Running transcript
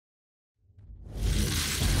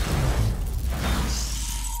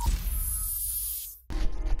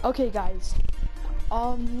Okay guys,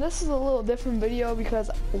 this is a little different video because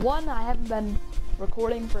one, I haven't been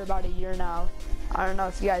recording for about a year now. I don't know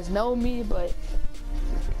if you guys know me, but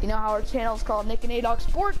you know how our channel is called Nick and ADOG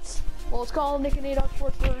Sports? Well, it's called Nick and ADOG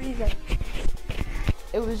Sports for a reason.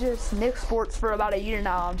 It was just Nick Sports for about a year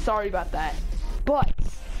now. I'm sorry about that. But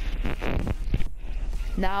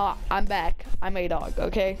now I'm back. I'm ADOG,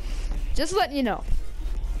 okay? Just letting you know.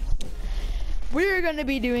 We're gonna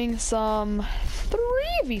be doing some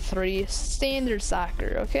 3v3 standard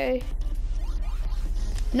soccer, okay?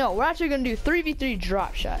 No, we're actually gonna do 3v3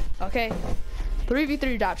 drop shot, okay?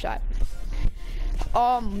 3v3 drop shot.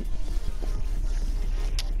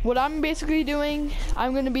 What I'm basically doing,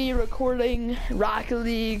 I'm gonna be recording Rocket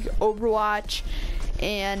League, Overwatch,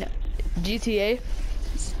 and GTA,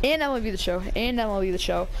 and MLB The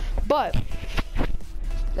Show, but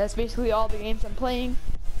that's basically all the games I'm playing.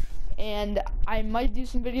 And I might do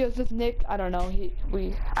some videos with Nick. I don't know.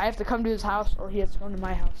 I have to come to his house, or he has to come to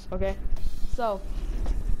my house. Okay. So,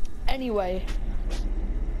 anyway,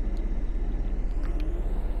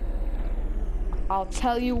 I'll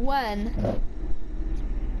tell you when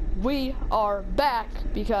we are back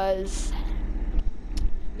because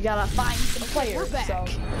we gotta find some players. We're back. So,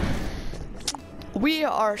 we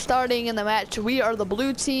are starting in the match. We are the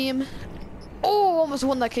blue team. Oh, almost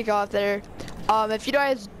won that kickoff there. If you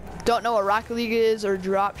guys don't know what Rocket League is or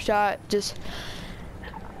drop shot, just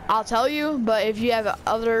I'll tell you, but if you have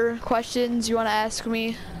other questions you want to ask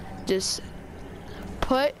me, just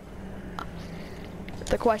put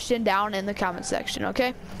the question down in the comment section,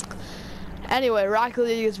 okay? Anyway, Rocket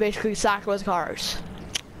League is basically soccer with cars.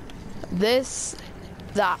 The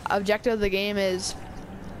objective of the game is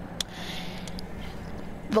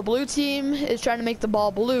the blue team is trying to make the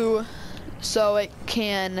ball blue so it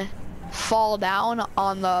can fall down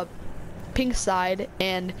on the pink side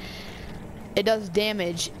and it does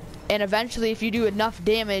damage, and eventually if you do enough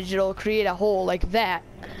damage it'll create a hole like that,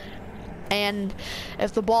 and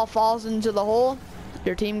if the ball falls into the hole,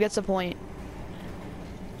 your team gets a point.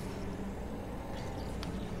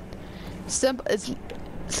 Simple. It's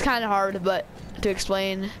kind of hard to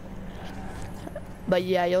explain, but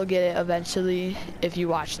yeah, you'll get it eventually if you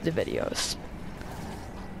watch the videos.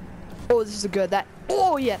 Oh, this is good.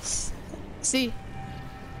 Oh yes. See?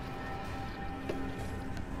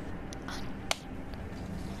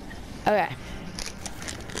 Okay.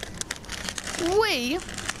 We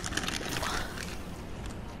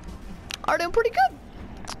are doing pretty good.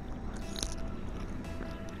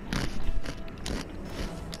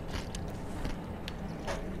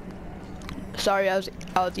 Sorry, I was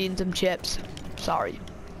eating some chips. Sorry.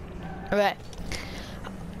 Okay.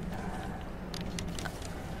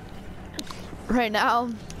 Right now,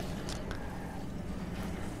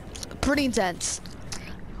 pretty intense.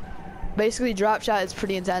 Basically, drop shot is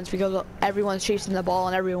pretty intense because everyone's chasing the ball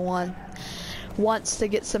and everyone wants to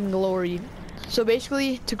get some glory. So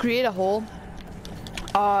basically, to create a hole,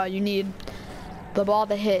 you need the ball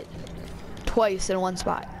to hit twice in one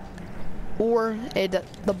spot, or the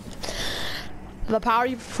power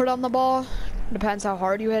you put on the ball depends how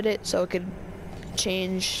hard you hit it, so it could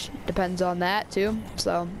change, depends on that too.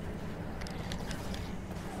 So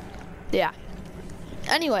yeah.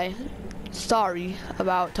 Anyway, sorry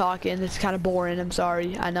about talking. It's kind of boring. I'm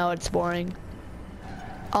sorry. I know it's boring.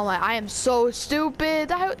 Oh my, I am so stupid.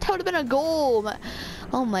 That would have been a goal.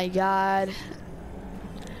 Oh my god.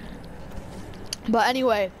 But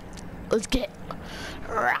anyway, let's get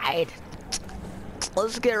right.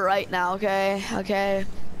 Let's get right now, okay? Okay.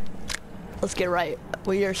 Let's get right.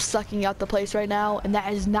 We are sucking out the place right now, and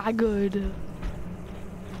that is not good.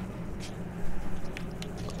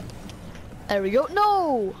 There we go.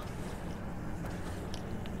 No!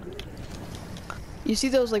 You see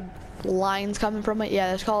those like lines coming from it?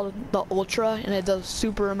 Yeah, that's called the Ultra, and it does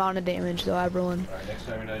super amount of damage to everyone. Alright, next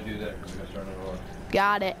time you're not do that, because we're gonna start another one.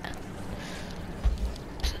 Got it.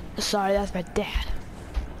 Sorry, that's my dad.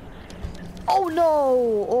 Oh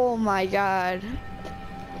no! Oh my god.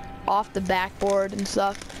 Off the backboard and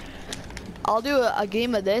stuff. I'll do a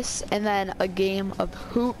game of this and then a game of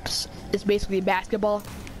hoops. It's basically basketball.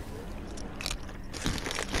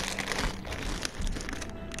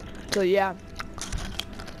 So yeah.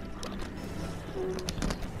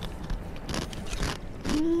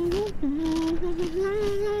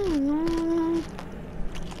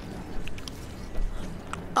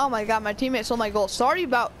 Oh my god, my teammate stole my goal. Sorry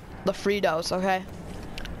about the Fritos, okay?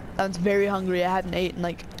 I was very hungry. I hadn't eaten in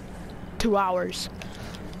like 2 hours.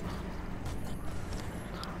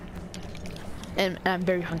 And I'm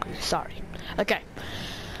very hungry, sorry. Okay.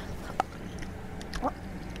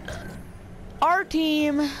 Our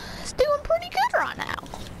team is doing pretty good right now.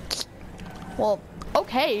 Well,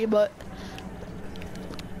 okay, but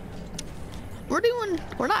we're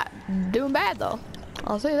not doing bad though.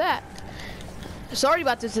 I'll say that. Sorry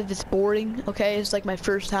about this if it's boring, okay? It's like my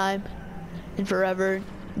first time in forever.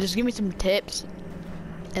 Just give me some tips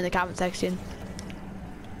in the comment section.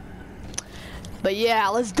 But yeah,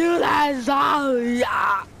 let's do this! Oh,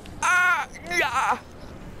 yeah! Yeah!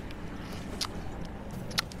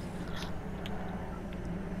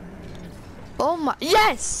 Oh my,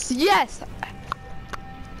 yes! Yes!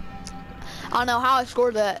 I don't know how I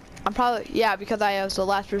scored that. I'm probably, yeah, because I was the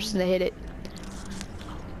last person to hit it.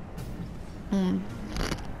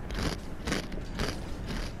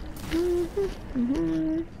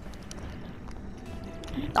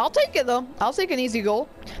 I'll take it though. I'll take an easy goal.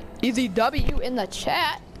 Easy W in the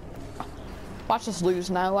chat. Watch us lose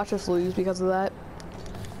now. Watch us lose because of that.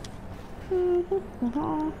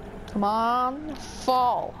 Come on.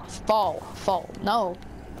 Fall. Fall. Fall. No.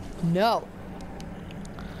 No.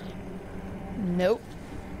 Nope.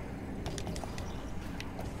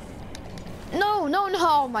 No, no, no.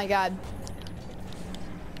 Oh my god.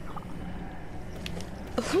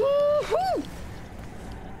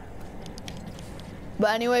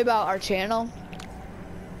 But anyway, about our channel.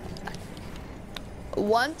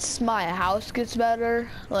 Once my house gets better,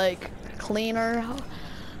 like cleaner,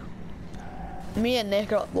 me and Nick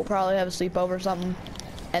will probably have a sleepover or something,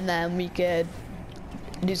 and then we could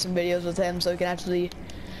do some videos with him so we can actually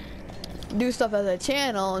do stuff as a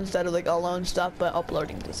channel instead of like alone stuff, but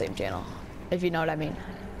uploading to the same channel, if you know what I mean.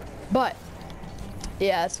 But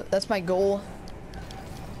yeah, that's my goal.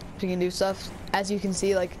 We can do stuff. As you can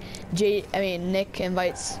see, like Nick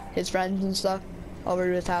invites his friends and stuff over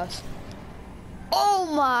to his house. Oh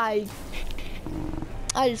my!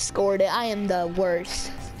 I just scored it. I am the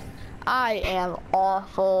worst. I am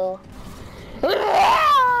awful.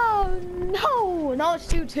 No, no, it's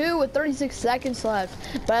 2-2 with 36 seconds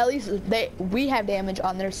left. But at least we have damage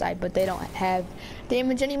on their side, but they don't have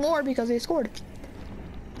damage anymore because they scored.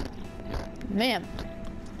 Man.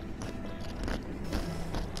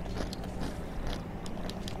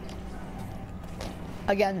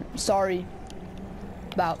 Again, sorry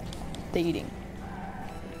about the eating.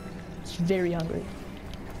 It's very hungry.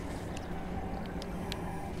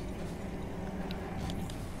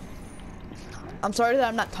 I'm sorry that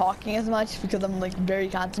I'm not talking as much because I'm like very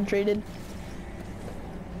concentrated.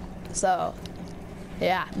 So,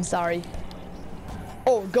 yeah, I'm sorry.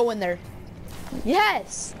 Oh, go in there.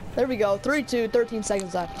 Yes! There we go. 3-2, 13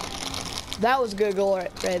 seconds left. That was a good goal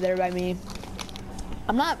right there by me.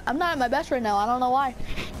 I'm not at my best right now. I don't know why.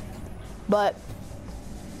 But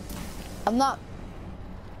I'm not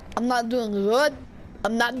doing good.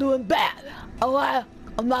 I'm not doing bad. Okay?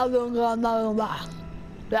 I'm not doing good. I'm not doing bad.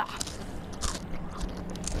 Yeah.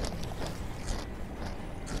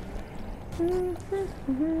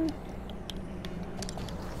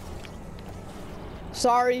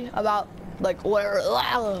 Sorry about like where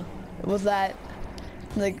was that,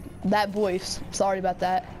 like that voice. Sorry about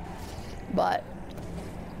that. But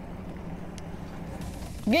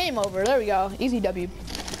game over. There we go. Easy W.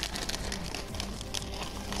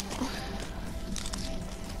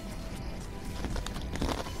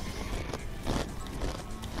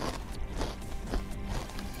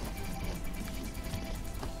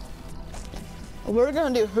 We're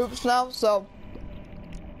gonna do hoops now, so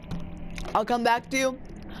I'll come back to you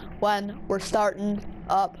when we're starting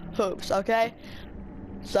up hoops, okay?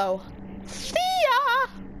 So, see ya!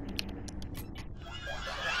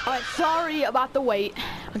 Alright, sorry about the wait,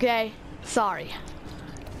 okay? Sorry.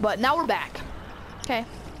 But now we're back. Okay,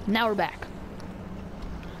 now we're back.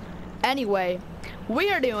 Anyway,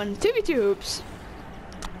 we are doing 2v2 hoops.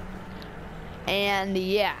 And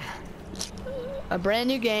yeah, a brand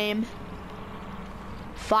new game.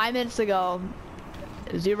 5 minutes ago,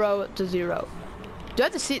 0-0. Do I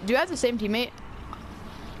have the same teammate?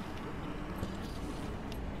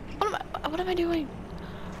 What am I doing?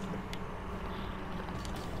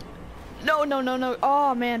 No.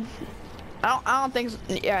 Oh man. I don't think so.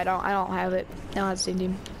 Yeah, I don't have it. I don't have the same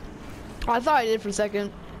team. Oh, I thought I did for a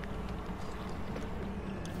second.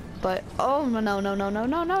 But oh no.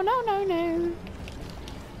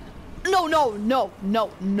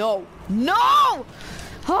 No!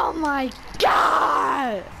 Oh my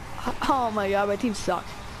god! Oh my god, my team sucks.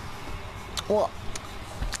 Well,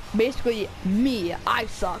 basically I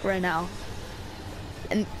suck right now.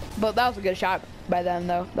 But that was a good shot by them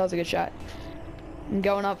though. That was a good shot. I'm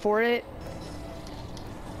going up for it.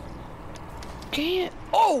 Can't.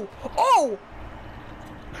 Oh!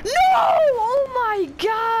 No! Oh my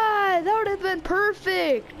god! That would have been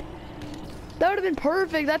perfect. That would have been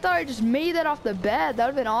perfect. I thought I just made that off the bat. That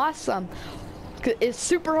would have been awesome. It's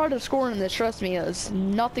super hard to score in this, trust me. It's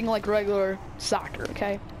nothing like regular soccer,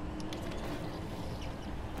 okay?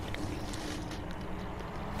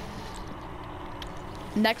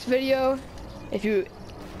 Next video,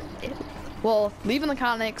 well, leave in the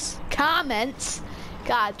comments. God,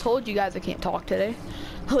 I told you guys I can't talk today.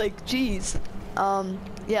 Like, jeez.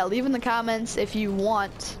 Yeah, leave in the comments if you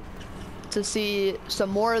want to see some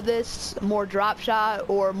more of this, more drop shot,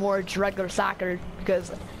 or more regular soccer,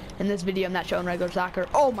 because in this video I'm not showing regular soccer.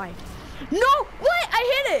 Oh my, no, what?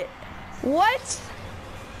 I hit it. What?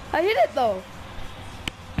 I hit it though.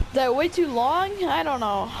 Is that way too long? I don't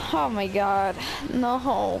know. Oh my god,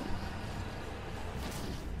 no.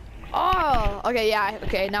 Oh, okay, yeah,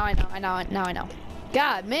 okay, now I know.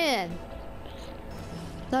 God, man.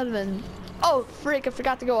 Not even, oh, freak, I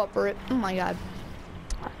forgot to go up for it. Oh my god.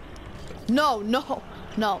 No.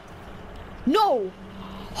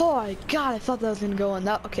 Oh my god, I thought that was gonna go in.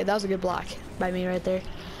 Okay, that was a good block by me right there.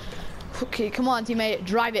 Okay, come on, teammate,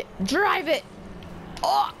 drive it.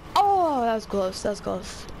 Oh, that was close.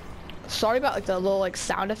 Sorry about like the little like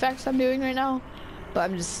sound effects I'm doing right now, but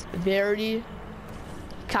I'm just very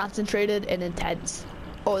concentrated and intense.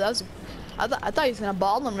 Oh, that was, I thought he was gonna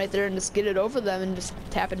ball them right there and just get it over them and just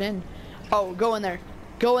tap it in. Oh, go in there.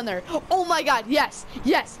 Oh my god, yes,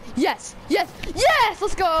 let's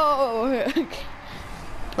go.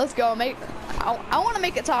 Let's go, mate. I want to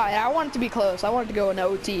make it tie. I want it to be close. I want it to go in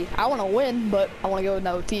OT. I want to win, but I want to go in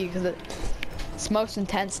OT because it's most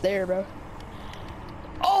intense there, bro.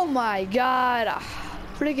 Oh my god,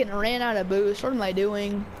 freaking ran out of boost. What am I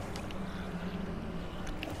doing?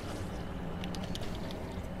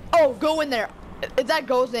 Oh, go in there. If that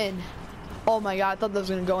goes in, oh my god, I thought that was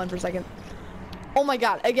gonna go in for a second. Oh my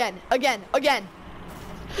god, again. Yes!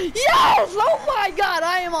 Oh my god,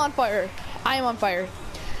 I am on fire.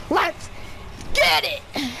 Let's get it!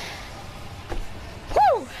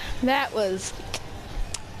 Whew! That was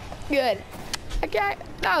good. Okay,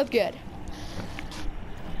 that was good.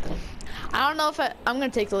 I don't know if I'm gonna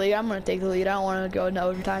take the lead. I don't want to go into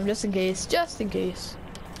overtime just in case.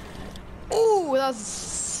 Ooh, that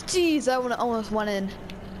was, jeez, that would have almost went in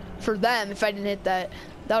for them if I didn't hit that.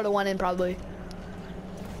 That would have went in probably.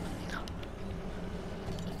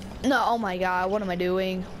 No, oh my god, what am I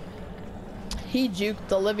doing? He juked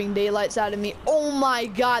the living daylights out of me. Oh my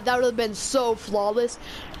god, that would have been so flawless.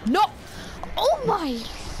 No! Oh my!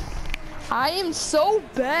 I am so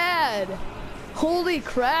bad. Holy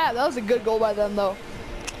crap, that was a good goal by them though.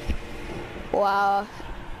 Wow.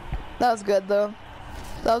 That was good though.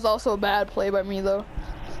 That was also a bad play by me though.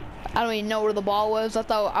 I don't even know where the ball was. I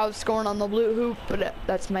thought I was scoring on the blue hoop, but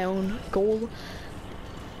that's my own goal.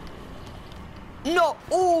 No,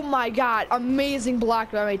 oh my god, amazing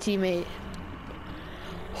block by my teammate.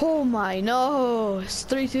 Oh my, no, it's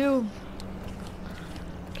 3-2.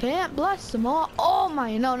 Can't bless them all. Oh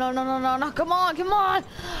my, no, come on.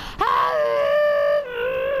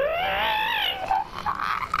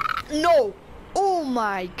 No, oh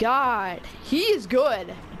my god, he is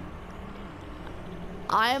good.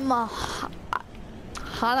 I'm a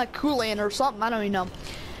Hanakulan or something, I don't even know.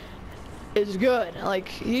 Is good, like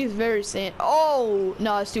he's very sane. Oh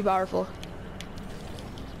no, it's too powerful.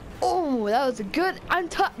 Oh, that was a good. I'm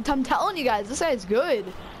telling you guys, this guy's good.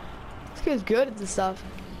 This guy's good at this stuff.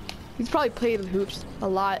 He's probably played with hoops a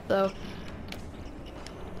lot though.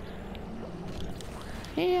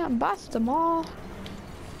 Yeah, bust them all.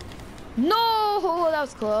 No, that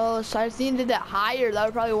was close. I seen did that higher. That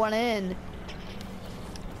would probably went in.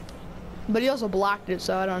 But he also blocked it,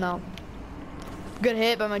 so I don't know. Good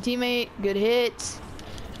hit by my teammate. Good hit.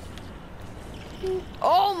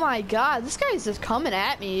 Oh my god, this guy's just coming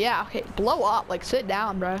at me. Yeah, okay, blow up. Like, sit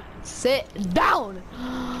down, bro. Sit down.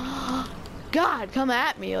 God, come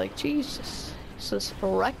at me. Like, Jesus. He's just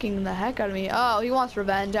wrecking the heck out of me. Oh, he wants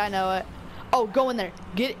revenge. I know it. Oh, go in there.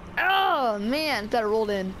 Get it. Oh, man, that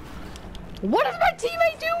rolled in. What is my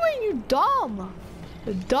teammate doing? You dumb.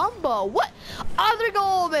 Dumbo. What? Other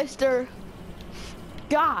goal, mister.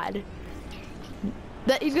 God.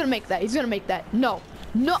 That he's gonna make that. He's gonna make that. No.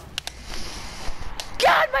 God,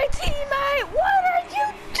 my teammate! What are you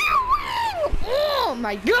doing? Oh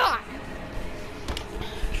my god!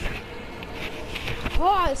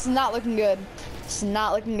 Oh, this is not looking good. This is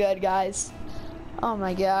not looking good, guys. Oh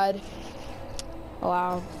my god.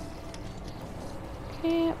 Wow.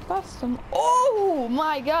 Can't bust them. Oh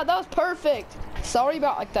my god, that was perfect. Sorry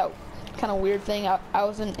about like that kind of weird thing. I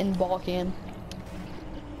wasn't in ball cam.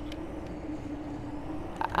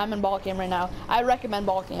 I'm in ball cam right now. I recommend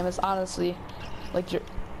ball cam. It's honestly like you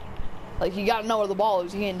gotta know where the ball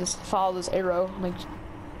is. You can't just follow this arrow. Like,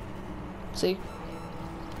 see?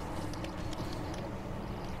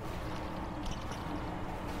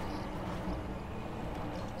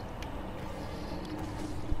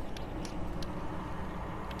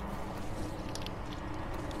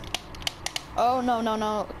 Oh, no, no,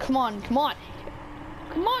 no. Come on, come on.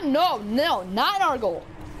 Come on, no, no, not our goal.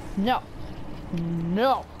 No.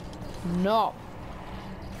 No. No.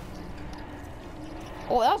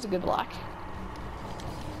 Oh, that was a good block.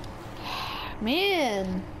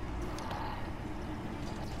 Man.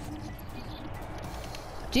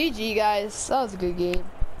 GG, guys. That was a good game.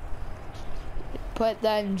 Put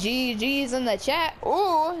them GGs in the chat.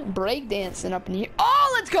 Ooh, breakdancing up in here.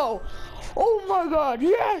 Oh, let's go. Oh my god,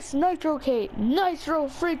 yes, nitro crate, nitro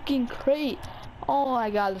freaking crate. Oh my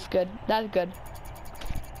god, that's good, that's good.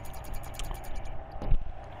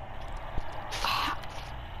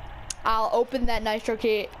 I'll open that nitro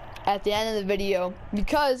crate at the end of the video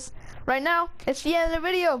because right now it's the end of the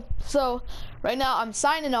video. So right now I'm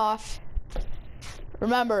signing off.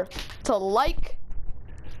 Remember to like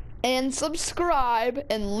and subscribe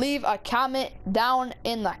and leave a comment down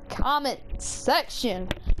in the comment section,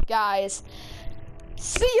 guys.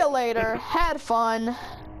 See you later. Had fun.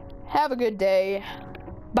 Have a good day.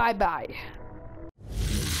 Bye bye.